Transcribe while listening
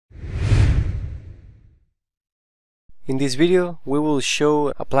In this video, we will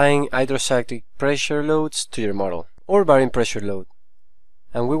show applying hydrostatic pressure loads to your model, or varying pressure load.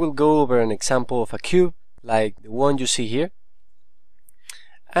 And we will go over an example of a cube, like the one you see here,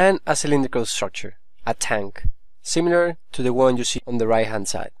 and a cylindrical structure, a tank, similar to the one you see on the right hand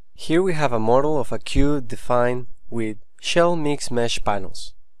side. Here we have a model of a cube defined with shell mixed mesh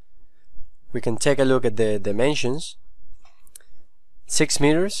panels. We can take a look at the dimensions. 6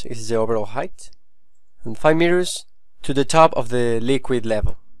 meters is the overall height, and 5 meters to the top of the liquid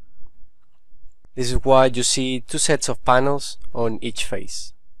level. This is why you see 2 sets of panels on each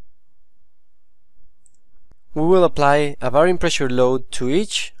face. We will apply a varying pressure load to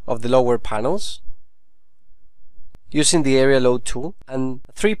each of the lower panels using the area load tool and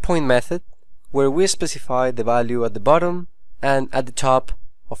a 3-point method where we specify the value at the bottom and at the top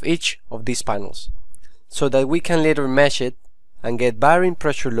of each of these panels, so that we can later mesh it and get varying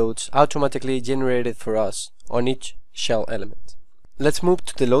pressure loads automatically generated for us on each shell element. Let's move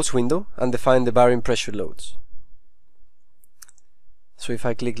to the loads window and define the varying pressure loads. So if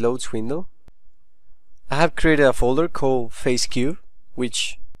I click loads window, I have created a folder called face cube,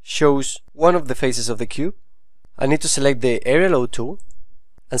 which shows one of the faces of the cube. I need to select the area load tool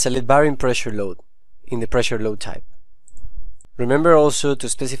and select varying pressure load in the pressure load type. Remember also to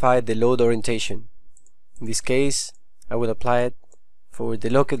specify the load orientation. In this case, I will apply it for the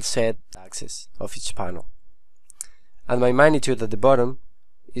local Z axis of each panel. And my magnitude at the bottom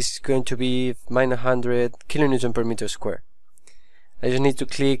is going to be -100 kilonewton per meter square. I just need to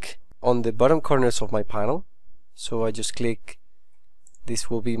click on the bottom corners of my panel. So I just click, this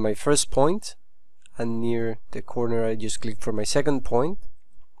will be my first point, and near the corner I just click for my second point.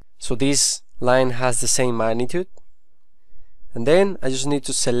 So this line has the same magnitude. And then I just need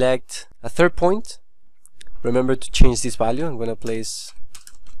to select a third point. Remember to change this value. I'm going to place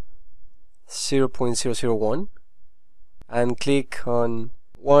 0.001 and click on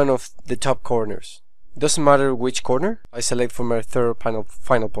one of the top corners. Doesn't matter which corner, I select for my third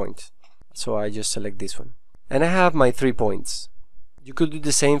final point. So I just select this one. And I have my 3 points. You could do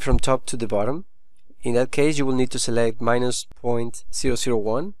the same from top to the bottom. In that case, you will need to select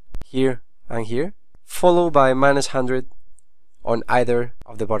 -0.001 here and here, followed by -100 on either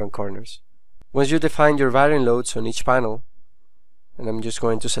of the bottom corners. Once you define your varying loads on each panel, and I'm just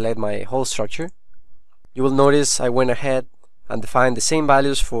going to select my whole structure, you will notice I went ahead and defined the same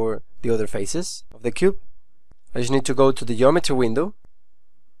values for the other faces of the cube. I just need to go to the geometry window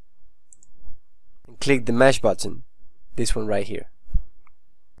and click the mesh button, this one right here.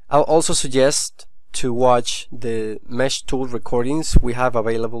 I'll also suggest to watch the mesh tool recordings we have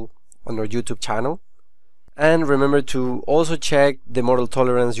available on our YouTube channel, and remember to also check the model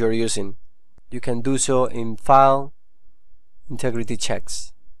tolerance you're using. You can do so in File, Integrity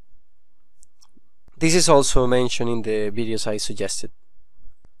Checks. This is also mentioned in the videos I suggested.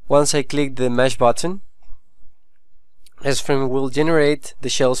 Once I click the mesh button, S-Frame will generate the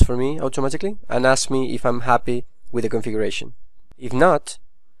shells for me automatically and ask me if I'm happy with the configuration. If not,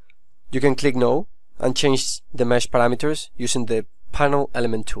 you can click No and change the mesh parameters using the Finite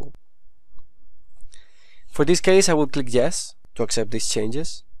Element tool. For this case, I will click Yes to accept these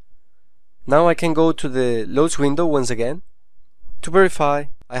changes. Now I can go to the loads window once again to verify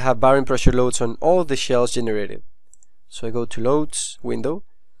I have varying pressure loads on all the shells generated. So I go to loads window,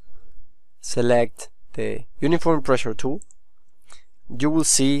 select the uniform pressure tool. You will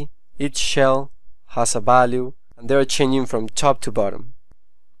see each shell has a value and they are changing from top to bottom.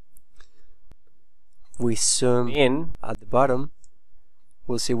 We zoom in at the bottom,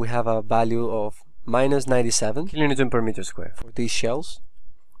 we'll see we have a value of -97 kilonewton per meter square for these shells.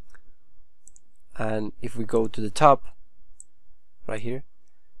 And if we go to the top, right here,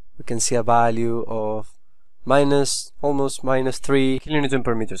 we can see a value of almost -3 kilonewton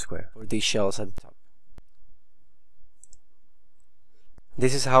per meter square for these shells at the top.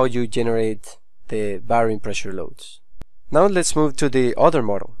 This is how you generate the varying pressure loads. Now let's move to the other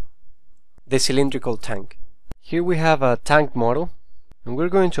model, the cylindrical tank. Here we have a tank model, and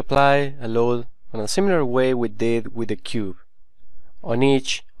we're going to apply a load on a similar way we did with the cube on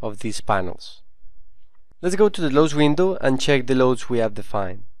each of these panels. Let's go to the loads window and check the loads we have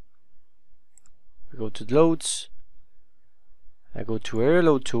defined. We go to loads, I go to area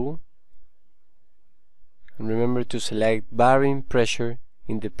load tool, and remember to select varying pressure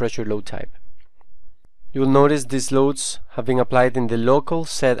in the pressure load type. You will notice these loads have been applied in the local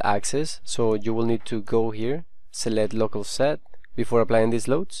Z axis, so you will need to go here, select local Z before applying these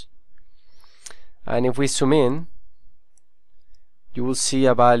loads. And if we zoom in, you will see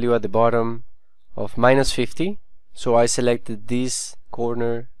a value at the bottom of -50. So I selected this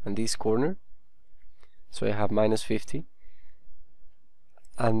corner and this corner. so I have minus 50,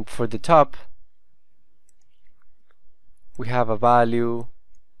 and for the top we have a value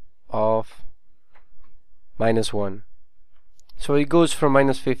of minus 1. So it goes from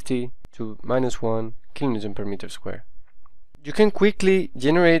minus 50 to minus 1 kilonewton per meter square. You can quickly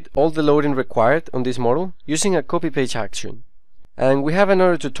generate all the loading required on this model using a copy-paste action. And we have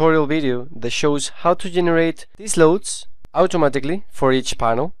another tutorial video that shows how to generate these loads automatically for each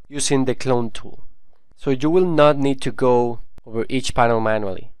panel using the clone tool. So you will not need to go over each panel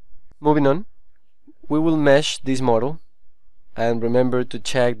manually. Moving on, we will mesh this model, and remember to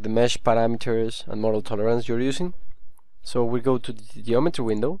check the mesh parameters and model tolerance you're using. So we go to the geometry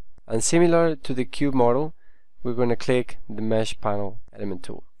window, and similar to the cube model, we're going to click the mesh panel element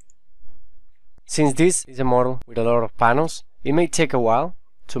tool. Since this is a model with a lot of panels, it may take a while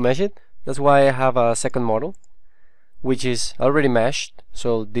to mesh it. That's why I have a second model which is already meshed,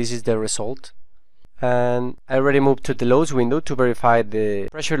 so this is the result. And I already moved to the loads window to verify the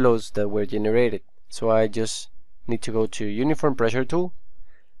pressure loads that were generated. So I just need to go to uniform pressure tool,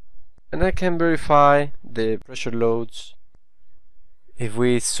 and I can verify the pressure loads. If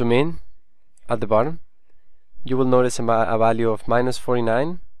we zoom in at the bottom, you will notice a value of minus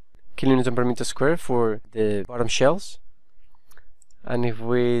 49 kilonewton per meter square for the bottom shells. And if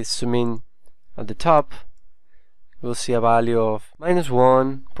we zoom in at the top, we'll see a value of minus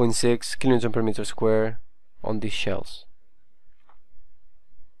 1.6 kilonewton per meter square on these shells.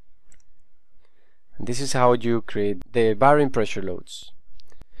 And this is how you create the varying pressure loads.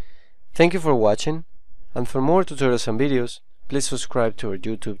 Thank you for watching, and for more tutorials and videos, please subscribe to our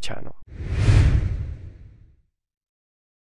YouTube channel.